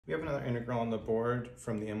We have another integral on the board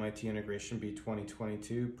from the MIT Integration Bee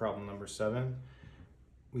 2022, problem number 7.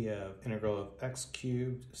 We have integral of x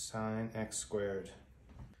cubed sine x squared.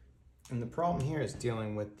 And the problem here is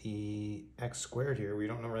dealing with the x squared here. We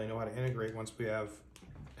don't really know how to integrate once we have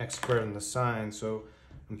x squared in the sine. So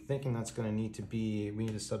I'm thinking that's going to need to be, we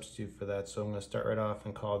need to substitute for that. So I'm going to start right off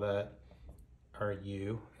and call that our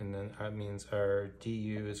u. And then that means our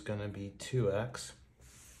du is going to be 2x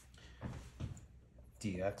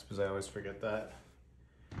dx, because I always forget that.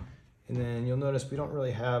 And then you'll notice we don't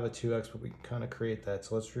really have a 2x, but we can kind of create that.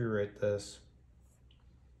 So let's rewrite this.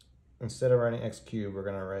 Instead of writing x cubed, we're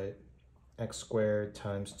going to write x squared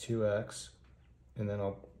times 2x, and then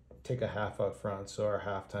I'll take a half up front. So our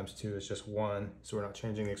half times 2 is just 1, so we're not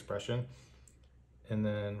changing the expression. And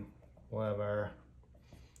then we'll have our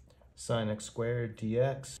sine x squared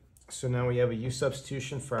dx. So now we have a u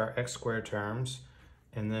substitution for our x squared terms.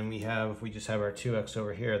 And then we just have our 2x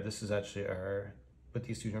over here. This is actually our, put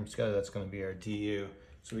these two terms together, that's going to be our du.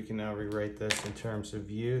 So we can now rewrite this in terms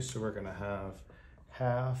of u. So we're going to have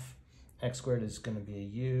half x squared is going to be a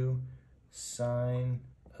u sine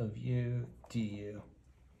of u du.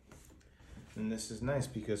 And this is nice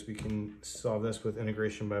because we can solve this with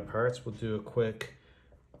integration by parts. We'll do a quick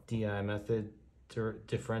DI method to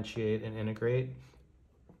differentiate and integrate,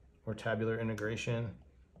 or tabular integration.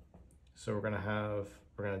 So we're going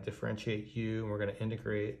to differentiate u, and we're going to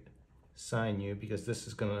integrate sine u, because this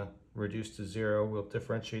is going to reduce to 0. We'll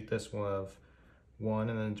differentiate this, we'll have 1,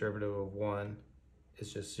 and then the derivative of 1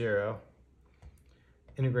 is just 0.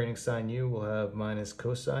 Integrating sine u, we'll have minus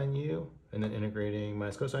cosine u, and then integrating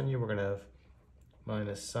minus cosine u, we're going to have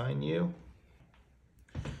minus sine u.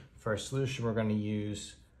 For our solution, we're going to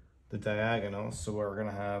use the diagonals. So what we're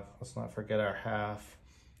going to have, let's not forget our half,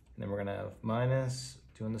 and then we're going to have minus,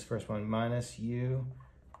 doing this first one, minus u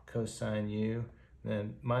cosine u, and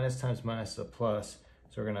then minus times minus is a plus,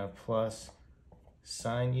 so we're going to have plus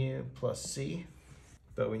sine u plus c,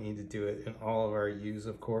 but we need to do it in all of our u's,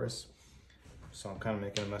 of course, so I'm kind of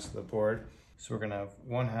making a mess of the board. So we're going to have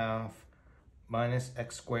 1/2 minus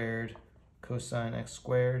x squared cosine x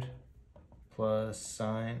squared plus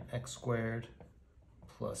sine x squared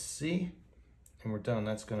plus c, and we're done.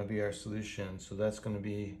 That's going to be our solution. So that's going to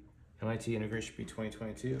be MIT Integration Bee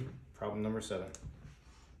 2022, problem number 7.